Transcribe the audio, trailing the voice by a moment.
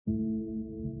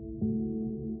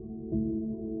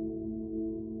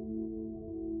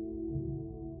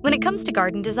When it comes to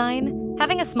garden design,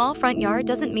 having a small front yard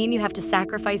doesn't mean you have to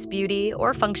sacrifice beauty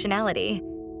or functionality.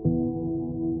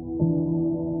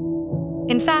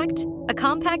 In fact, a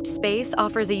compact space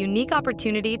offers a unique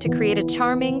opportunity to create a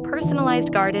charming,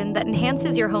 personalized garden that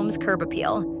enhances your home's curb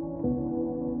appeal.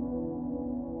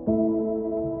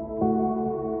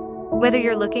 Whether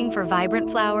you're looking for vibrant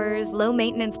flowers,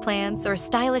 low-maintenance plants, or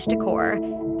stylish decor,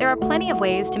 there are plenty of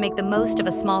ways to make the most of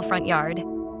a small front yard.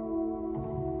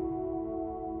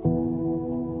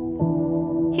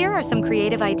 Here are some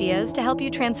creative ideas to help you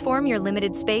transform your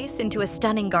limited space into a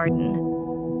stunning garden.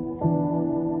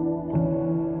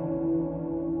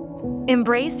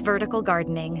 Embrace vertical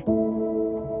gardening.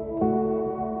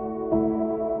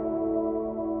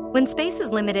 When space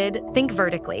is limited, think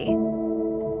vertically.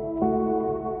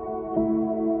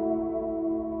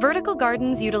 Vertical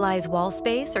gardens utilize wall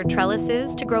space or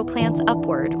trellises to grow plants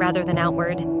upward rather than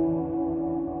outward.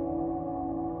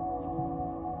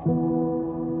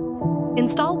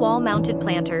 Install wall-mounted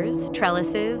planters,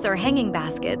 trellises, or hanging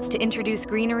baskets to introduce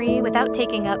greenery without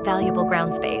taking up valuable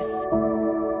ground space.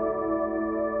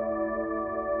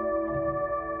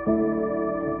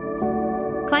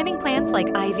 Climbing plants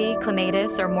like ivy,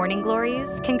 clematis, or morning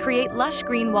glories can create lush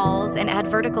green walls and add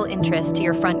vertical interest to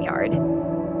your front yard.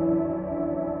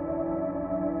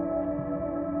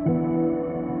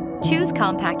 Choose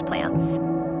compact plants.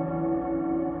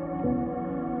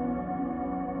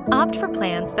 Opt for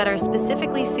plants that are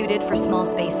specifically suited for small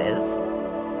spaces.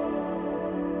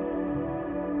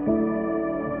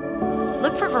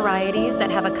 Look for varieties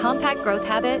that have a compact growth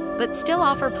habit but still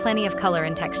offer plenty of color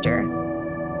and texture.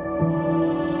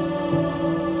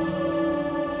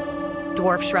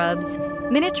 Dwarf shrubs,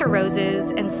 miniature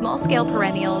roses, and small-scale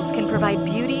perennials can provide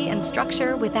beauty and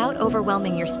structure without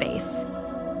overwhelming your space.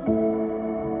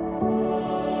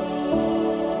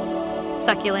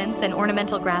 Succulents and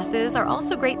ornamental grasses are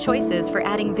also great choices for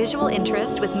adding visual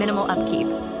interest with minimal upkeep.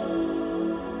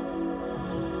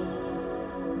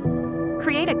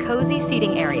 Create a cozy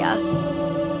seating area.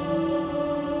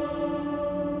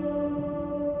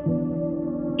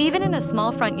 Even in a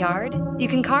small front yard, you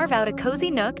can carve out a cozy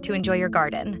nook to enjoy your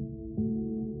garden.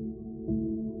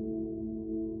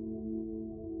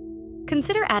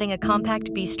 Consider adding a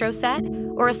compact bistro set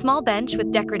or a small bench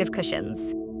with decorative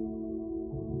cushions.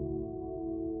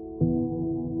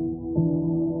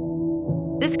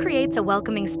 This creates a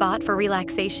welcoming spot for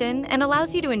relaxation and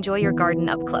allows you to enjoy your garden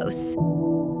up close.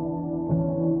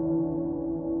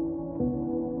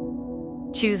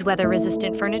 Choose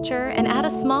weather-resistant furniture and add a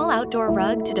small outdoor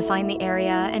rug to define the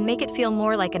area and make it feel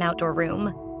more like an outdoor room.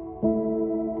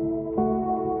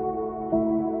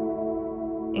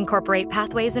 Incorporate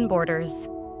pathways and borders.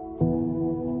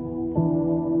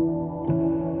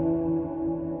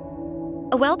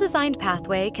 A well-designed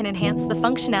pathway can enhance the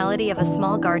functionality of a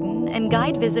small garden and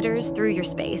guide visitors through your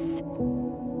space.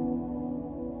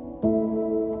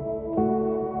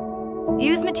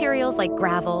 Use materials like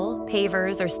gravel,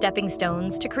 pavers, or stepping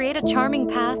stones to create a charming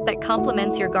path that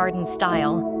complements your garden's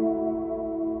style.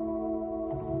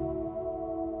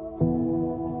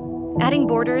 Adding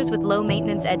borders with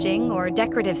low-maintenance edging or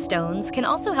decorative stones can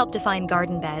also help define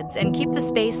garden beds and keep the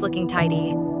space looking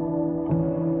tidy.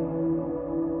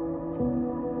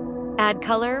 Add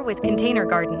color with container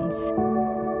gardens.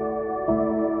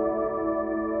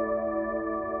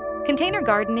 Container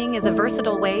gardening is a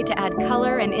versatile way to add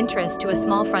color and interest to a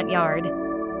small front yard.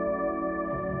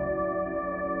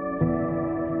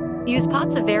 Use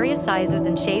pots of various sizes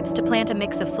and shapes to plant a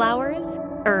mix of flowers,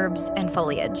 herbs, and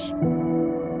foliage.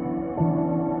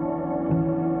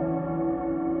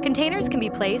 Containers can be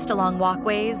placed along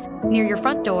walkways, near your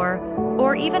front door,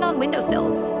 or even on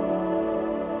windowsills.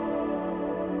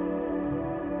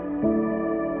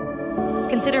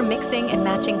 Consider mixing and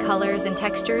matching colors and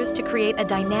textures to create a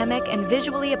dynamic and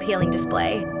visually appealing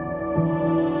display.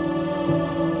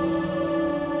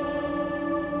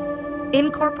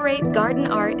 Incorporate garden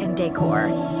art and decor.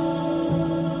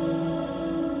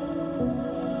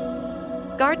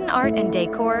 Garden art and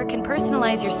decor can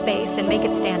personalize your space and make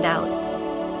it stand out.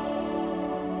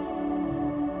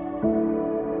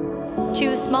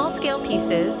 Choose small-scale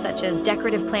pieces such as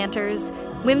decorative planters,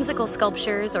 whimsical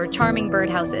sculptures, or charming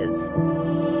birdhouses.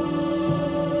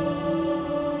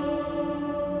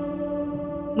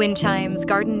 Wind chimes,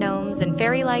 garden gnomes, and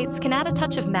fairy lights can add a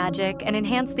touch of magic and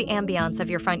enhance the ambiance of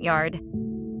your front yard.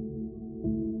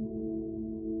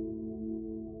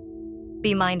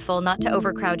 Be mindful not to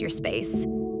overcrowd your space.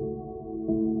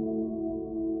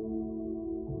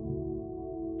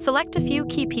 Select a few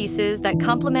key pieces that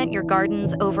complement your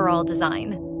garden's overall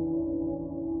design.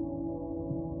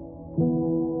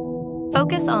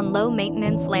 Focus on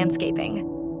low-maintenance landscaping.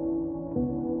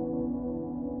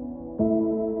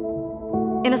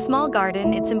 In a small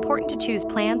garden, it's important to choose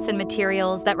plants and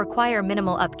materials that require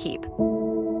minimal upkeep.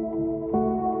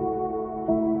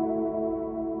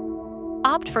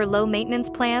 Opt for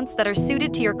low-maintenance plants that are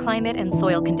suited to your climate and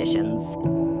soil conditions.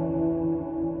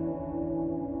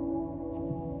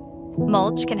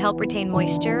 Mulch can help retain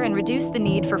moisture and reduce the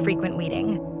need for frequent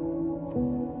weeding.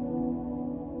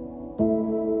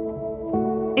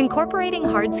 Incorporating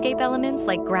hardscape elements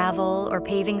like gravel or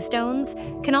paving stones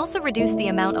can also reduce the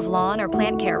amount of lawn or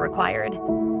plant care required.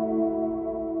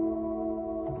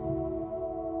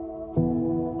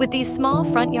 With these small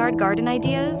front yard garden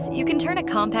ideas, you can turn a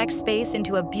compact space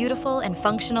into a beautiful and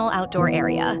functional outdoor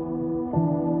area.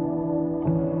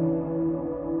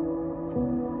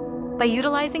 By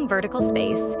utilizing vertical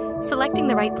space, selecting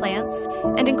the right plants,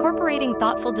 and incorporating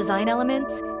thoughtful design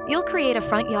elements, you'll create a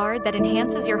front yard that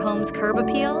enhances your home's curb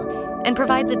appeal and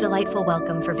provides a delightful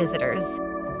welcome for visitors.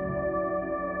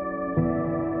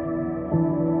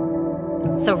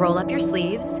 So roll up your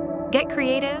sleeves, get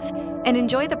creative, and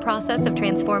enjoy the process of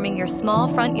transforming your small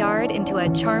front yard into a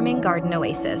charming garden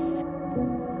oasis.